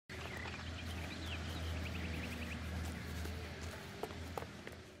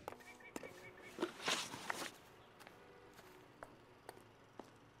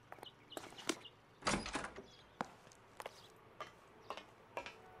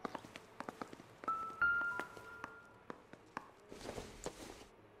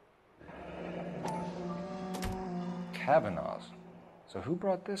Kavanaugh's. So who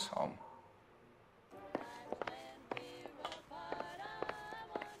brought this home?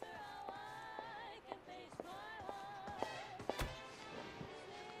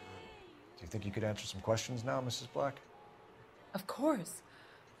 Do you think you could answer some questions now, Mrs. Black? Of course.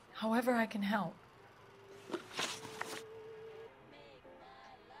 However I can help.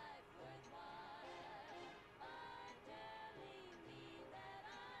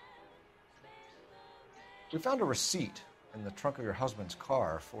 We found a receipt in the trunk of your husband's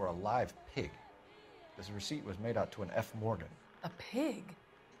car for a live pig. This receipt was made out to an F. Morgan. A pig?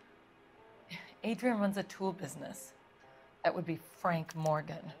 Adrian runs a tool business. That would be Frank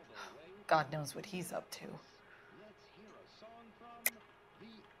Morgan. God knows what he's up to.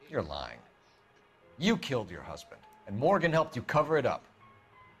 You're lying. You killed your husband, and Morgan helped you cover it up.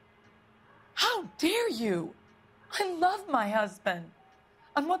 How dare you? I love my husband.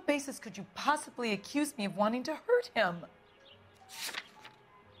 On what basis could you possibly accuse me of wanting to hurt him?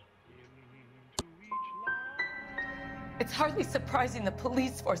 It's hardly surprising the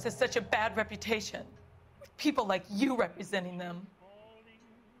police force has such a bad reputation, with people like you representing them.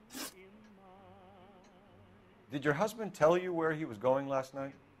 Did your husband tell you where he was going last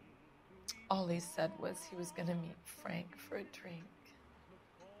night? All he said was he was going to meet Frank for a drink.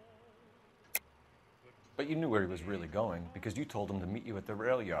 But you knew where he was really going because you told him to meet you at the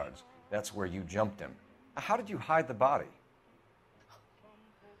rail yards. That's where you jumped him. How did you hide the body?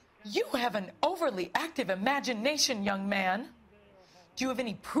 You have an overly active imagination, young man. Do you have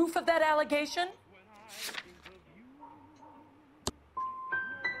any proof of that allegation?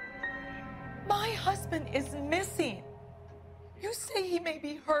 My husband is missing. You say he may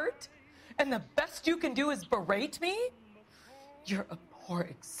be hurt, and the best you can do is berate me? You're a poor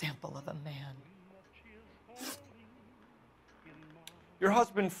example of a man. Your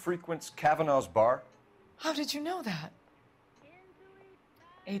husband frequents Kavanaugh's bar? How did you know that?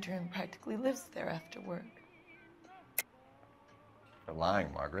 Adrian practically lives there after work. You're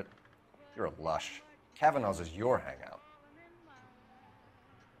lying, Margaret. You're a lush. Kavanaugh's is your hangout.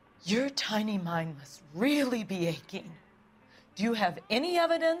 Your tiny mind must really be aching. Do you have any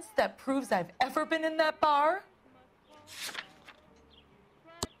evidence that proves I've ever been in that bar?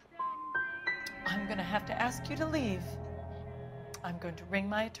 I'm going to have to ask you to leave. I'm going to ring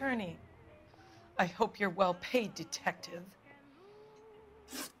my attorney. I hope you're well paid, detective.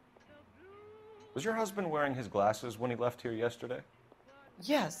 Was your husband wearing his glasses when he left here yesterday?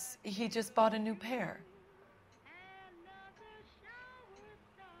 Yes, he just bought a new pair.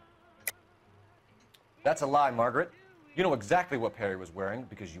 That's a lie, Margaret. You know exactly what pair he was wearing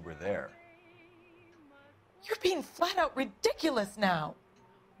because you were there. You're being flat out ridiculous now.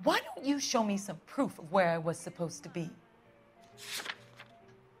 Why don't you show me some proof of where I was supposed to be?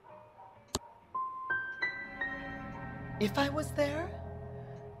 If I was there,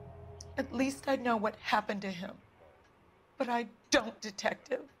 at least I'd know what happened to him. But I don't,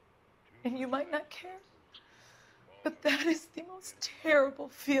 detective. And you might not care. But that is the most terrible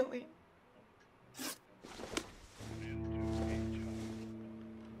feeling.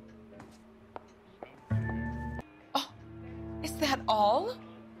 Oh, is that all?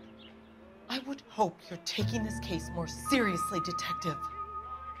 I would hope you're taking this case more seriously, detective.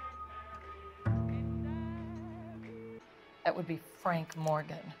 That would be Frank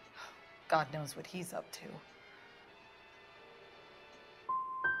Morgan. God knows what he's up to.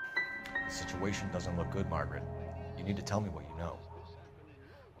 The situation doesn't look good, Margaret. You need to tell me what you know.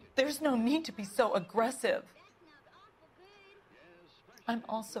 There's no need to be so aggressive. I'm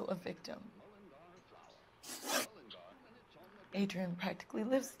also a victim. Adrian practically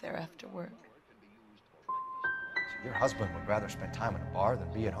lives there after work. So your husband would rather spend time in a bar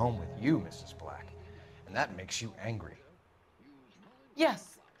than be at home with you, Mrs. Black. And that makes you angry.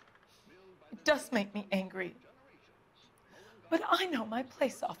 Yes, it does make me angry. But I know my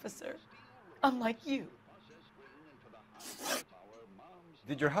place, officer, unlike you.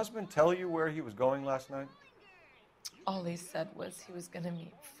 Did your husband tell you where he was going last night? All he said was he was going to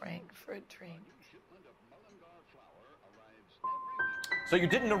meet Frank for a drink. So you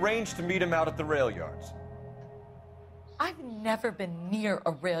didn't arrange to meet him out at the rail yards? I've never been near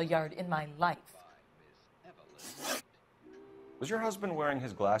a rail yard in my life. Was your husband wearing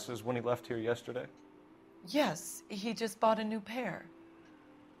his glasses when he left here yesterday? Yes, he just bought a new pair.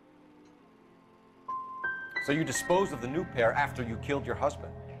 So you disposed of the new pair after you killed your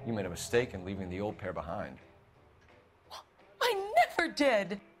husband. You made a mistake in leaving the old pair behind. I never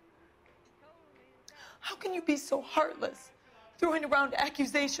did. How can you be so heartless, throwing around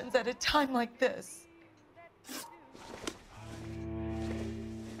accusations at a time like this?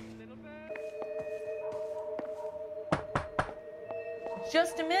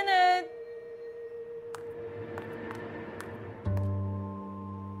 Just a minute.